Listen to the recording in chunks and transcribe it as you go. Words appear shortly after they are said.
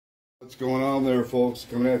What's going on there, folks?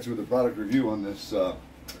 Coming at you with a product review on this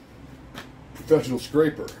professional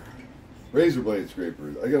scraper, razor blade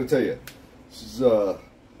scraper. I gotta tell you, this is a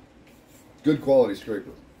good quality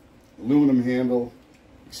scraper. Aluminum handle,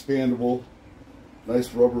 expandable, nice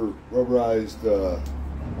rubberized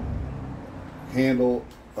handle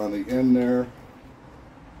on the end there.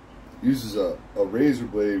 Uses a razor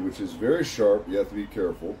blade, which is very sharp. You have to be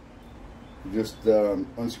careful. You just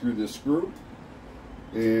unscrew this screw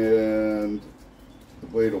and the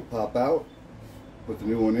blade will pop out. Put the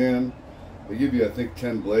new one in. They give you, I think,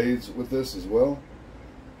 10 blades with this as well.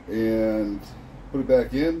 And put it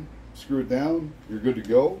back in, screw it down, you're good to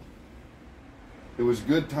go. It was a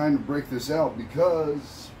good time to break this out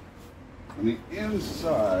because on the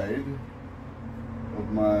inside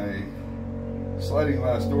of my sliding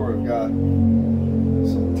glass door I've got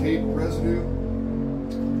some tape residue.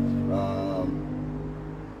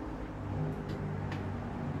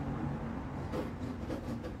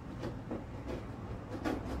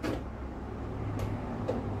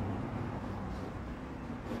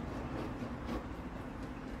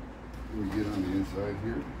 We get on the inside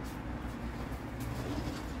here.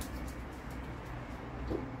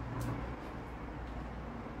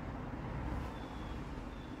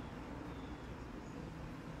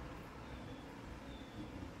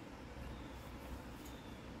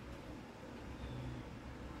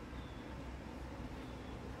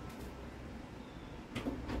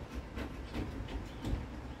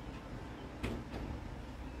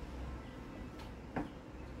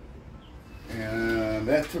 And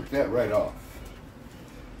that took that right off.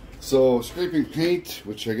 So scraping paint,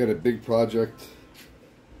 which I got a big project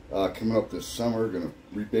coming up this summer. Gonna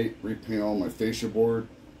repaint all my fascia board.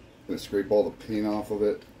 Gonna scrape all the paint off of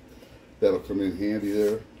it. That'll come in handy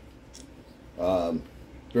there.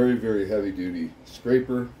 Very, very heavy duty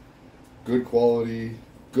scraper. Good quality,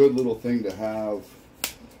 good little thing to have,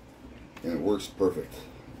 and it works perfect.